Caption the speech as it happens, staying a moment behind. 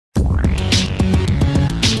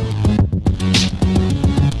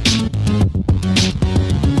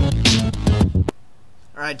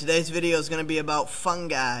Alright, today's video is going to be about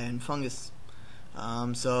fungi and fungus.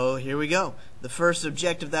 So here we go. The first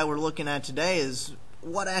objective that we're looking at today is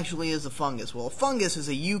what actually is a fungus. Well, a fungus is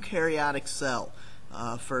a eukaryotic cell,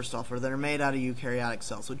 first off, or they're made out of eukaryotic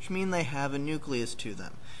cells, which mean they have a nucleus to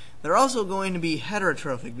them. They're also going to be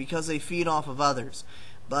heterotrophic because they feed off of others.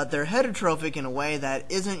 But they're heterotrophic in a way that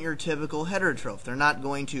isn't your typical heterotroph. They're not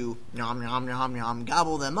going to nom nom nom nom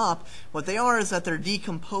gobble them up. What they are is that they're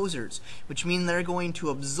decomposers, which mean they're going to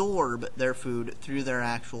absorb their food through their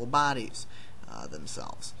actual bodies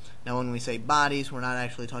themselves. Now when we say bodies, we're not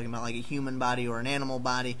actually talking about like a human body or an animal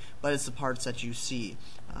body, but it's the parts that you see.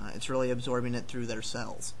 It's really absorbing it through their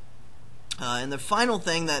cells. And the final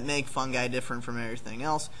thing that make fungi different from everything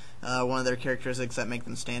else, one of their characteristics that make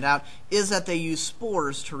them stand out, is that they use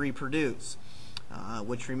spores to reproduce.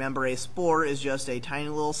 Which, remember, a spore is just a tiny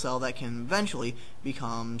little cell that can eventually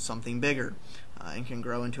become something bigger and can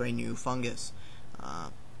grow into a new fungus.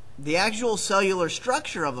 The actual cellular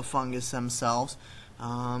structure of a fungus themselves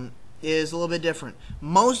is a little bit different.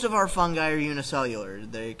 Most of our fungi are unicellular.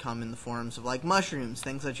 They come in the forms of like mushrooms,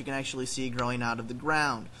 things that you can actually see growing out of the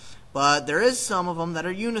ground. But there is some of them that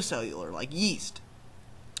are unicellular, like yeast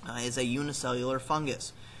is a unicellular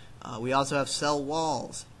fungus. We also have cell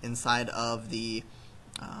walls inside of the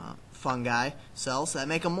fungi cells that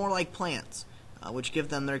make them more like plants, which give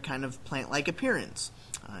them their kind of plant-like appearance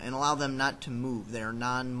and allow them not to move. They are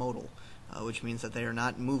non-modal, which means that they are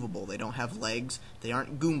not movable. They don't have legs. They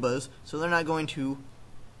aren't Goombas, so they're not going to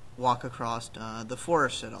walk across the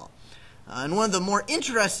forest at all. And one of the more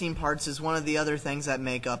interesting parts is one of the other things that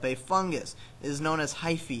make up a fungus. It is known as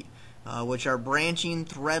hyphae, which are branching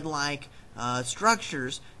thread-like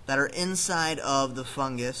structures that are inside of the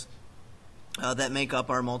fungus that make up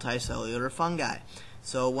our multicellular fungi.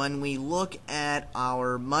 So when we look at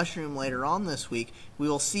our mushroom later on this week, we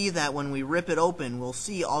will see that when we rip it open, we'll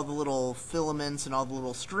see all the little filaments and all the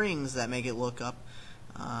little strings that make it look up.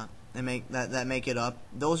 That make it up.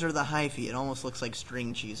 Those are the hyphae. It almost looks like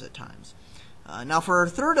string cheese at times. Now for our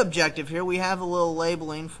third objective here, we have a little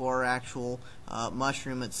labeling for our actual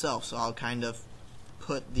mushroom itself. So I'll kind of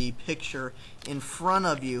put the picture in front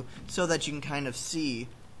of you so that you can kind of see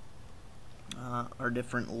our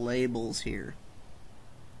different labels here.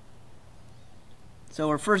 So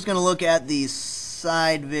we're first going to look at the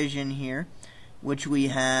side vision here, which we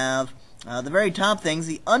have the very top things,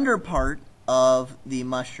 the under part of the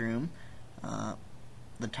mushroom,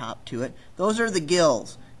 the top to it. Those are the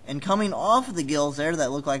gills. And coming off of the gills there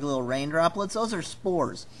that look like little rain droplets, those are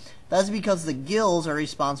spores. That's because the gills are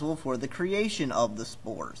responsible for the creation of the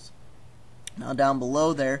spores. Now down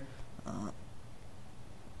below there,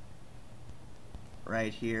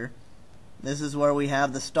 right here, this is where we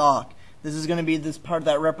have the stalk. This is going to be this part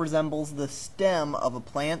that resembles the stem of a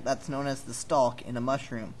plant. That's known as the stalk in a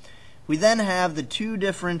mushroom. We then have the two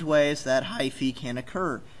different ways that hyphae can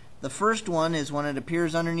occur. The first one is when it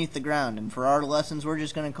appears underneath the ground, and for our lessons we're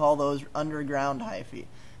just going to call those underground hyphae.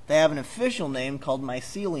 They have an official name called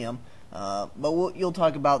mycelium, but you'll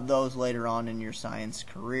talk about those later on in your science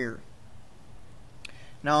career.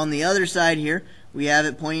 Now on the other side here, we have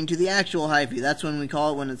it pointing to the actual hyphae. That's when we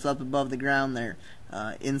call it when it's up above the ground there,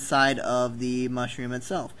 inside of the mushroom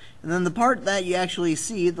itself. And then the part that you actually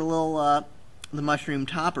see, the little the mushroom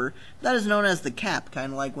topper, that is known as the cap,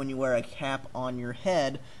 kind of like when you wear a cap on your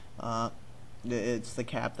head. It's the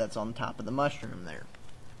cap that's on top of the mushroom there.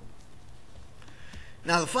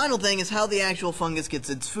 Now the final thing is how the actual fungus gets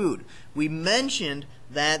its food. We mentioned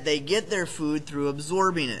that they get their food through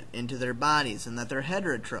absorbing it into their bodies and that they're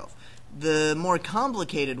heterotroph. The more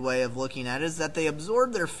complicated way of looking at it is that they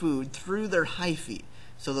absorb their food through their hyphae.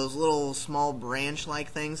 So those little small branch-like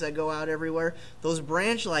things that go out everywhere, those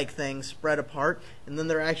branch-like things spread apart, and then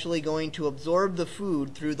they're actually going to absorb the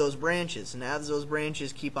food through those branches. And as those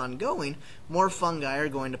branches keep on going, more fungi are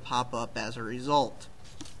going to pop up as a result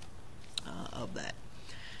of that.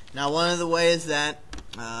 Now one of the ways that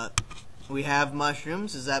we have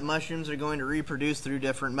mushrooms is that mushrooms are going to reproduce through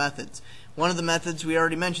different methods. One of the methods we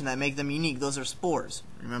already mentioned that make them unique, those are spores.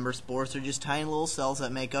 Remember, spores are just tiny little cells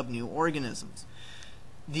that make up new organisms.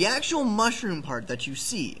 The actual mushroom part that you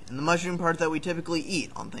see, and the mushroom part that we typically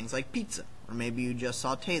eat on things like pizza, or maybe you just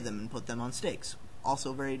saute them and put them on steaks,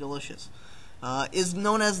 also very delicious, is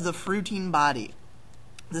known as the fruiting body.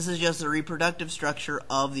 This is just the reproductive structure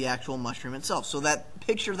of the actual mushroom itself. So that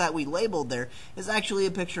picture that we labeled there is actually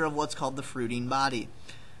a picture of what's called the fruiting body.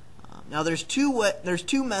 Now there's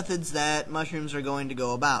two methods that mushrooms are going to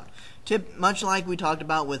go about. Much like we talked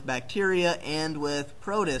about with bacteria and with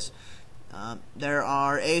protists, there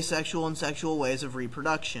are asexual and sexual ways of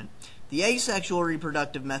reproduction. The asexual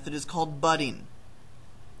reproductive method is called budding.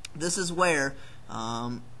 This is where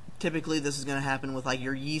typically this is going to happen with like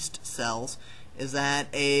your yeast cells, is that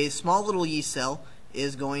a small little yeast cell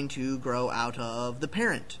is going to grow out of the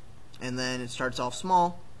parent, and then it starts off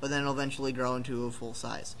small, but then it'll eventually grow into a full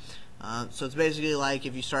size. So it's basically like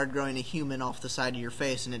if you started growing a human off the side of your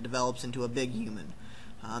face and it develops into a big human.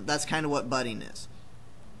 That's kind of what budding is.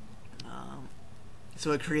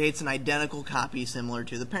 So it creates an identical copy similar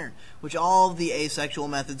to the parent, which all of the asexual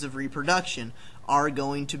methods of reproduction are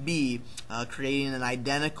going to be creating an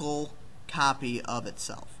identical copy of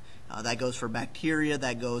itself. That goes for bacteria,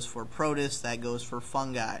 that goes for protists, that goes for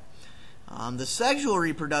fungi. The sexual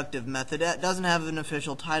reproductive method doesn't have an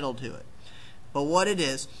official title to it. But what it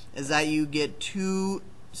is that you get two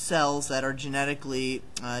cells that are genetically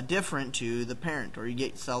different to the parent, or you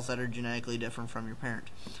get cells that are genetically different from your parent.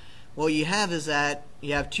 What you have is that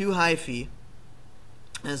you have two hyphae,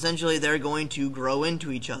 and essentially they're going to grow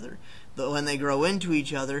into each other. But when they grow into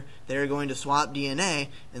each other, they're going to swap DNA,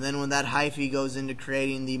 and then when that hyphae goes into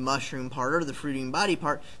creating the mushroom part or the fruiting body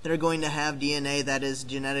part, they're going to have DNA that is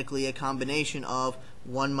genetically a combination of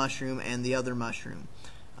one mushroom and the other mushroom.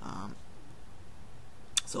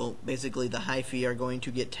 So basically the hyphae are going to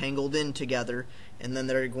get tangled in together, and then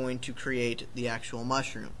they're going to create the actual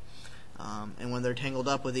mushroom. And when they're tangled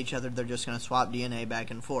up with each other, they're just going to swap DNA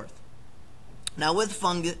back and forth. Now with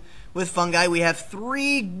fungi, we have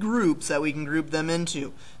three groups that we can group them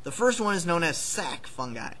into. The first one is known as sac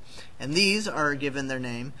fungi, and these are given their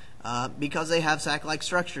name because they have sac-like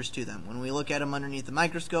structures to them. When we look at them underneath the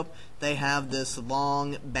microscope, they have this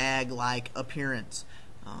long bag-like appearance.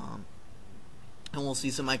 And we'll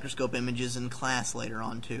see some microscope images in class later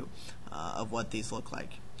on too of what these look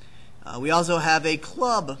like. We also have a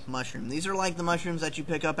club mushroom. These are like the mushrooms that you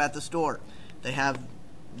pick up at the store.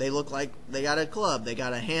 They look like they got a club. They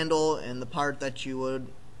got a handle, and the part that you would,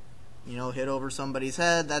 hit over somebody's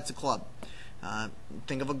head, that's a club.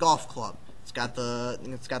 Think of a golf club. It's got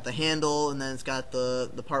the handle, and then it's got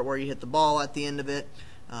the part where you hit the ball at the end of it.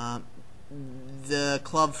 The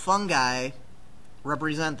club fungi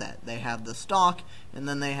represent that. They have the stalk, and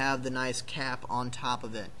then they have the nice cap on top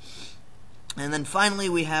of it. And then finally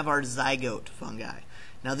we have our zygote fungi.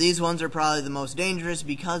 Now these ones are probably the most dangerous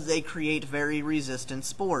because they create very resistant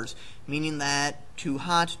spores, meaning that too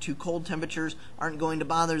hot, too cold temperatures aren't going to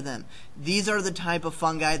bother them. These are the type of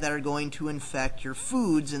fungi that are going to infect your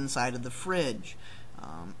foods inside of the fridge.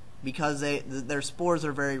 Because their spores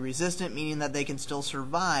are very resistant, meaning that they can still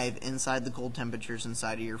survive inside the cold temperatures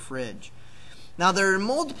inside of your fridge. Now there are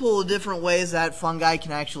multiple different ways that fungi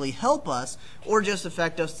can actually help us or just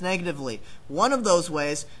affect us negatively. One of those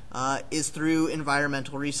ways is through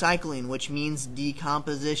environmental recycling, which means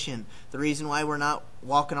decomposition. The reason why we're not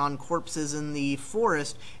walking on corpses in the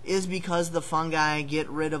forest is because the fungi get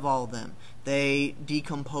rid of all of them. They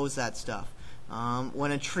decompose that stuff.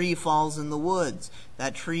 When a tree falls in the woods,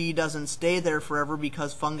 that tree doesn't stay there forever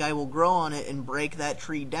because fungi will grow on it and break that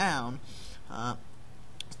tree down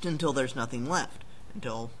until there's nothing left,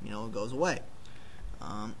 until it goes away.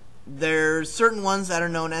 There's certain ones that are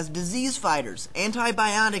known as disease fighters.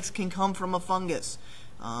 Antibiotics can come from a fungus.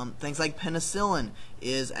 Things like penicillin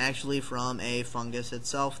is actually from a fungus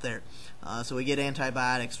itself there. So we get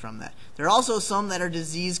antibiotics from that. There are also some that are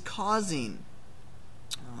disease causing.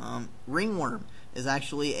 Ringworm is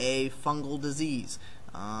actually a fungal disease.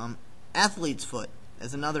 Athlete's foot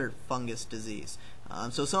is another fungus disease.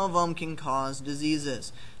 So some of them can cause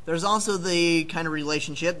diseases. There's also the kind of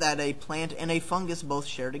relationship that a plant and a fungus both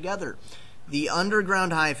share together. The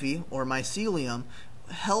underground hyphae, or mycelium,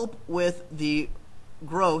 help with the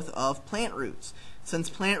growth of plant roots. Since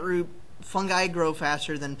fungi grow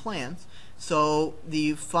faster than plants, so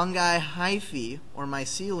the fungi hyphae, or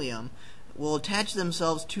mycelium, will attach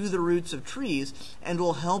themselves to the roots of trees and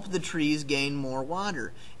will help the trees gain more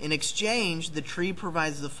water. In exchange, the tree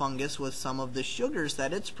provides the fungus with some of the sugars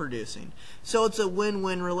that it's producing. So it's a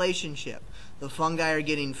win-win relationship. The fungi are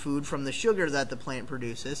getting food from the sugar that the plant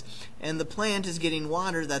produces, and the plant is getting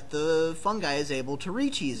water that the fungi is able to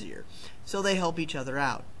reach easier. So they help each other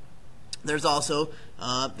out. There's also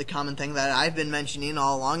the common thing that I've been mentioning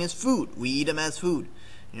all along is food. We eat them as food.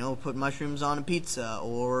 Put mushrooms on a pizza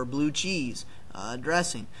or blue cheese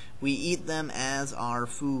dressing. We eat them as our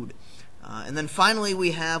food. And then finally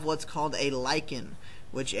we have what's called a lichen,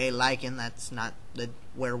 which a lichen, that's not the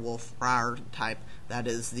werewolf rar type, that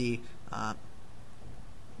is the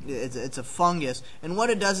it's a fungus. And what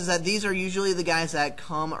it does is that these are usually the guys that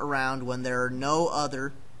come around when there are no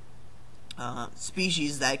other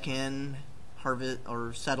species that can harvest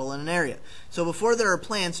or settle in an area. So before there are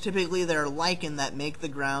plants, typically there are lichen that make the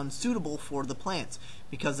ground suitable for the plants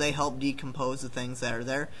because they help decompose the things that are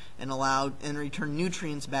there and return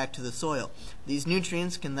nutrients back to the soil. These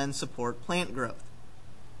nutrients can then support plant growth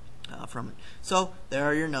from it. So there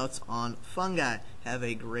are your notes on fungi. Have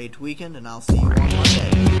a great weekend, and I'll see you on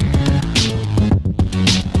Monday.